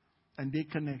 And they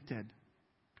connected.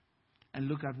 And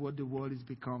look at what the world has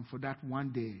become for that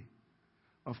one day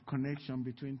of connection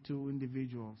between two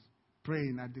individuals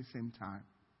praying at the same time.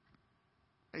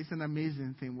 It's an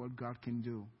amazing thing what God can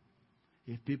do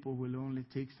if people will only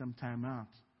take some time out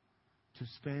to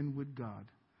spend with God.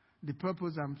 The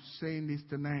purpose I'm saying this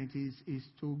tonight is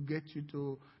to get you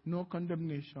to no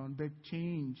condemnation, but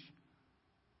change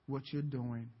what you're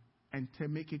doing and to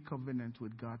make a covenant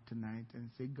with God tonight and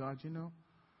say, God,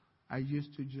 I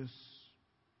used to just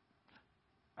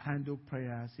handle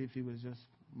prayer as if it was just,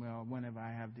 whenever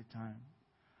I have the time.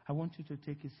 I want you to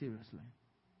take it seriously.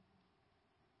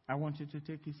 I want you to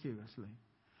take it seriously.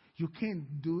 You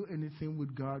can't do anything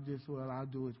with God just, I'll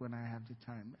do it when I have the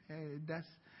time.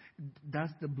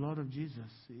 That's the blood of Jesus.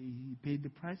 He paid the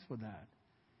price for that.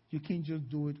 You can't just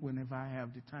do it whenever I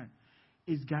have the time.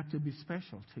 It's got to be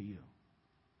special to you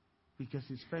because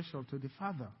it's special to the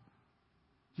Father.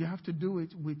 You have to do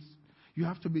it you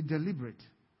have to be deliberate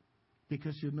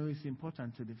because it's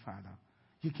important to the Father.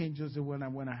 You can't just do when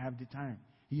I have the time.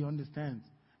 He understands.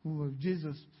 If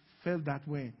Jesus felt that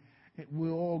way,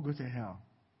 we'll all go to hell.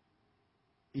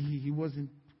 He wasn't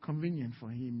convenient for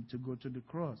him to go to the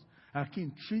cross. I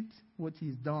can't treat what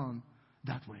he's done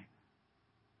that way.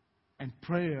 And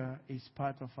prayer is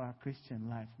part of our Christian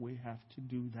life. We have to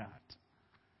do that.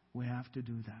 We have to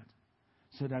do that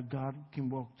so that God can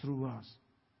walk through us.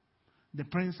 The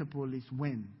principle is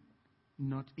when,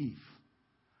 not if.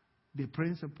 The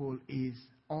principle is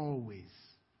always.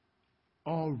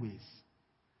 Always.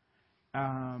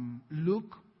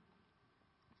 Luke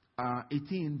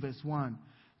 18 verse 1.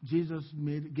 Jesus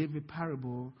gave a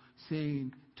parable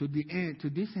saying to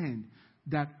this end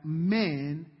that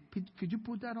men, could you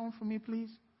put that on for me please?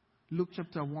 Luke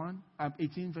chapter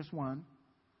 18 verse 1.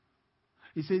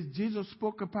 It says Jesus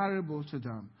spoke a parable to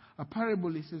them. A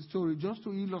parable is a story just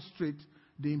to illustrate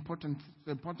the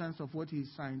importance of what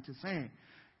he's trying to say.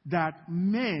 That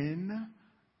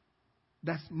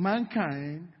that's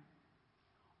mankind,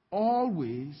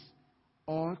 always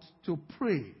ought to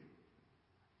pray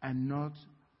and not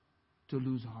to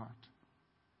lose heart.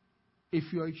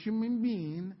 If you're a human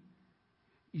being,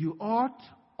 you ought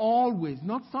always,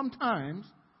 not sometimes,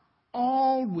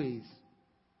 always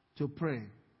to pray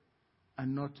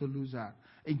and not to lose heart.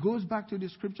 It goes back to the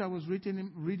scripture I was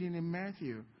reading in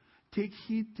Matthew. Take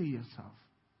heed to yourself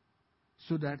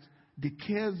so that the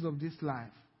cares of this life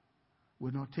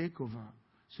will not take over,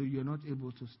 so you're not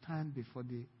able to stand before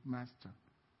the Master.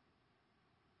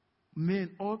 Men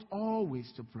ought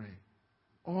always to pray.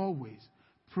 Always.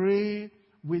 Pray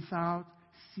without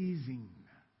ceasing.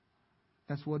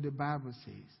 That's what the Bible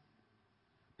says.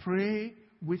 Pray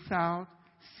without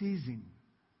ceasing.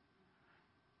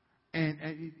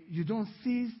 And you don't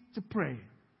cease to pray.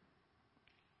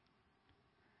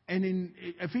 And in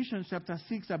Ephesians chapter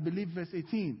 6, I believe verse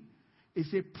 18, it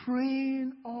says,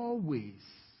 praying always.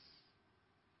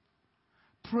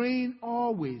 Praying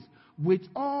always with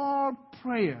all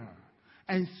prayer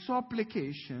and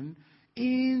supplication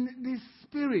in the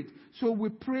Spirit. So we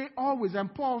pray always.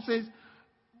 And Paul says,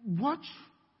 watch.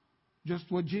 Just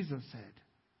what Jesus said.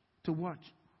 To watch.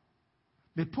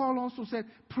 But Paul also said,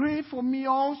 pray for me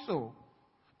also.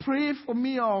 Pray for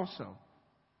me also.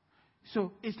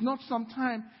 So it's not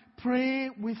sometime. Pray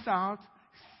without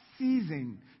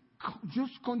ceasing.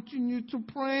 Just continue to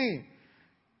pray.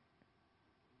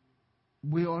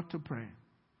 We ought to pray.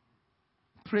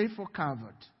 Pray for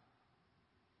Calvert.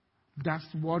 That's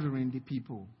watering the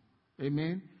people.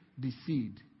 Amen. The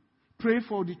seed. Pray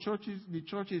for the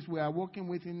churches we are working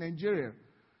with in Nigeria.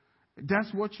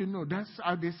 That's what you know. That's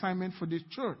our assignment for this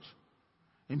church.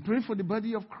 And pray for the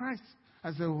body of Christ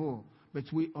as a whole. But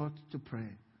we ought to pray.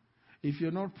 If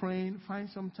you're not praying, find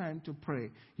some time to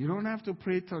pray. You don't have to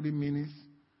pray 30 minutes,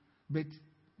 but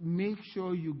make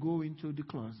sure you go into the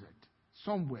closet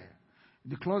somewhere.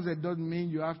 The closet doesn't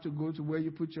mean you have to go to where you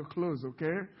put your clothes,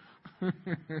 okay?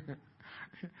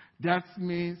 That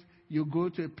means you go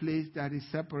to a place that is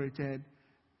separated,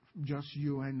 just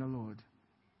you and the Lord.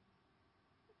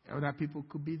 Other people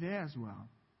could be there as well.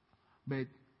 But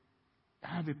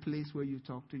have a place where you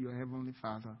talk to your Heavenly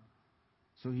Father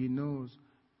so He knows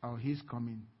He's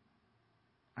coming.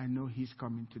 I know He's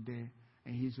coming today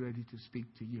and He's ready to speak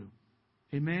to you.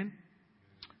 Amen?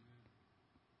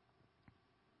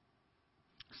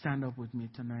 Stand up with me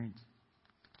tonight.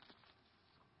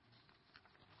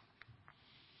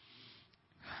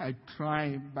 I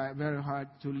try very hard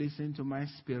to listen to my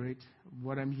spirit,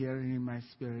 what I'm hearing in my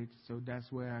spirit. So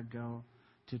that's where I go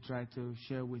to try to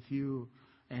share with you.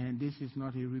 And this is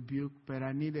not a rebuke, but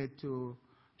I needed to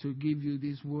give you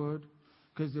this word.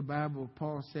 Because the Bible,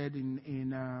 Paul said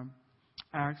in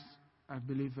Acts, I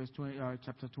believe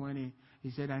chapter 20, he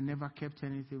said, I never kept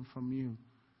anything from you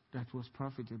that was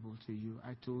profitable to you.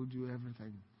 I told you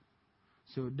everything.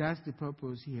 So that's the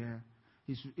purpose here.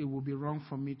 It will be wrong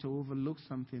for me to overlook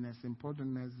something as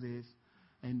important as this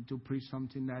and to preach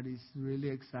something that is really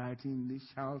exciting, the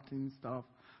shouting stuff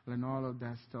and all of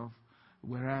that stuff.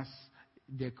 Whereas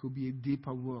there could be a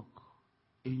deeper work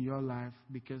in your life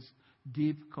because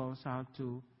deep calls out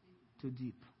to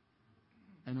deep.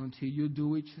 And until you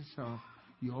do it yourself,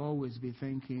 you'll always be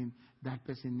thinking, that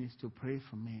person needs to pray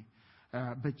for me.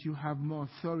 But you have more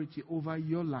authority over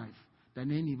your life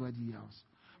than anybody else.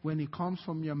 When it comes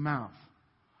from your mouth,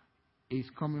 it's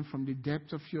coming from the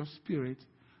depth of your spirit,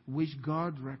 which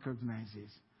God recognizes.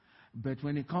 But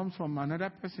when it comes from another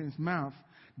person's mouth,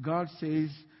 God says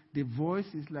the voice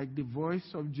is like the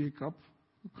voice of Jacob,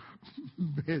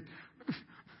 but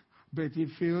it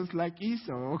feels like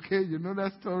Esau. Okay, you know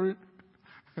that story?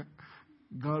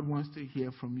 God wants to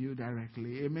hear from you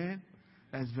directly. Amen?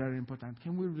 That's very important.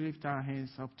 Can we lift our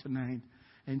hands up tonight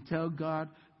and tell God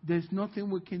there's nothing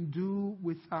we can do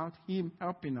without Him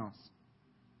helping us?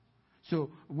 So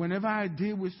whenever I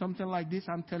deal with something like this,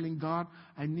 I'm telling God,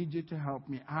 I need you to help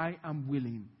me. I am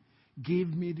willing.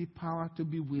 Give me the power to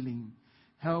be willing.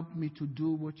 Help me to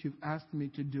do what you've asked me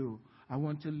to do. I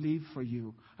want to live for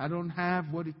you. I don't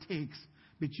have what it takes,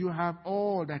 but you have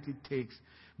all that it takes.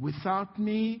 Without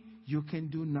me, you can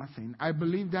do nothing. I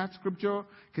believe that scripture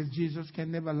because Jesus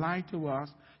can never lie to us.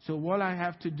 So all I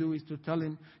have to do is to tell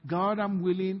Him, God, I'm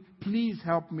willing. Please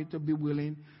help me to be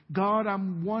willing. God,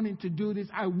 I'm wanting to do this.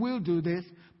 I will do this.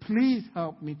 Please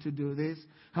help me to do this.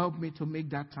 Help me to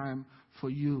make that time for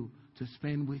you, to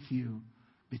spend with you,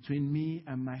 between me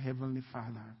and my Heavenly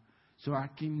Father, so I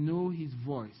can know His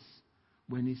voice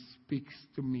when He speaks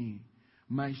to me.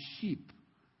 My sheep,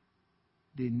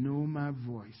 they know my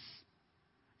voice.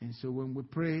 And so when we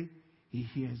pray, He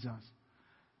hears us.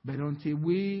 But until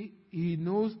He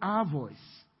knows our voice,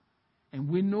 and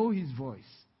we know His voice,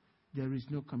 there is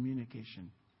no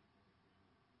communication.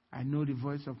 I know the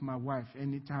voice of my wife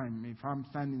anytime. If I'm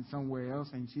standing somewhere else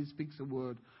and she speaks a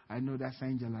word, I know that's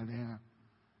Angela there.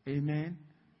 Amen?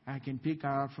 I can pick her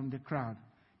out from the crowd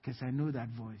because I know that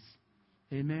voice.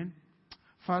 Amen?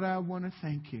 Father, I want to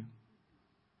thank you.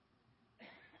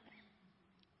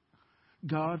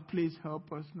 God, please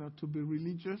help us not to be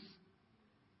religious,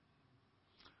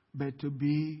 but to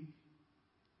be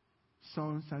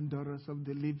sons and daughters of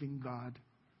the living God,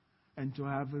 and to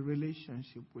have a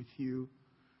relationship with you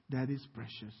that is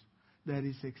precious, that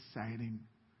is exciting,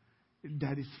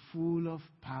 that is full of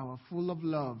power, full of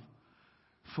love.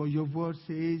 For your word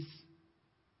says,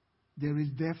 there is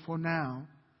therefore now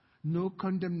no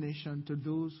condemnation to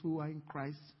those who are in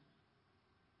Christ,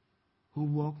 who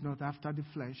walk not after the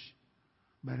flesh,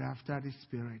 but after the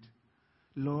Spirit.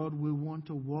 Lord, we want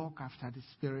to walk after the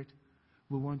Spirit.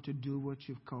 We want to do what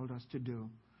you've called us to do.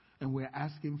 And we're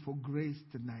asking for grace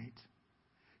tonight.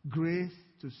 Grace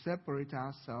to separate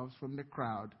ourselves from the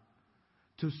crowd,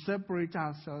 to separate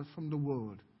ourselves from the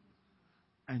world,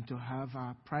 and to have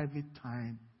our private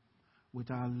time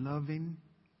with our loving,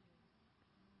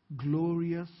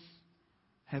 glorious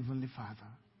Heavenly Father.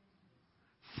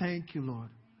 Thank you, Lord.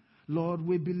 Lord,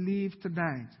 we believe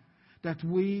tonight that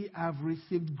we have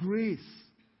received grace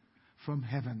from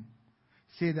heaven.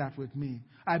 Say that with me.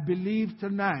 I believe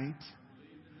tonight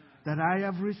that I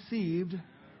have received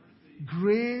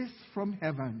grace from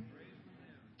heaven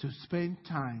to spend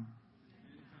time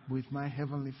with my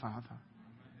Heavenly Father.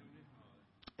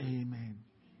 Amen.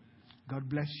 God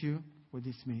bless you. We're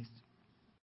dismissed.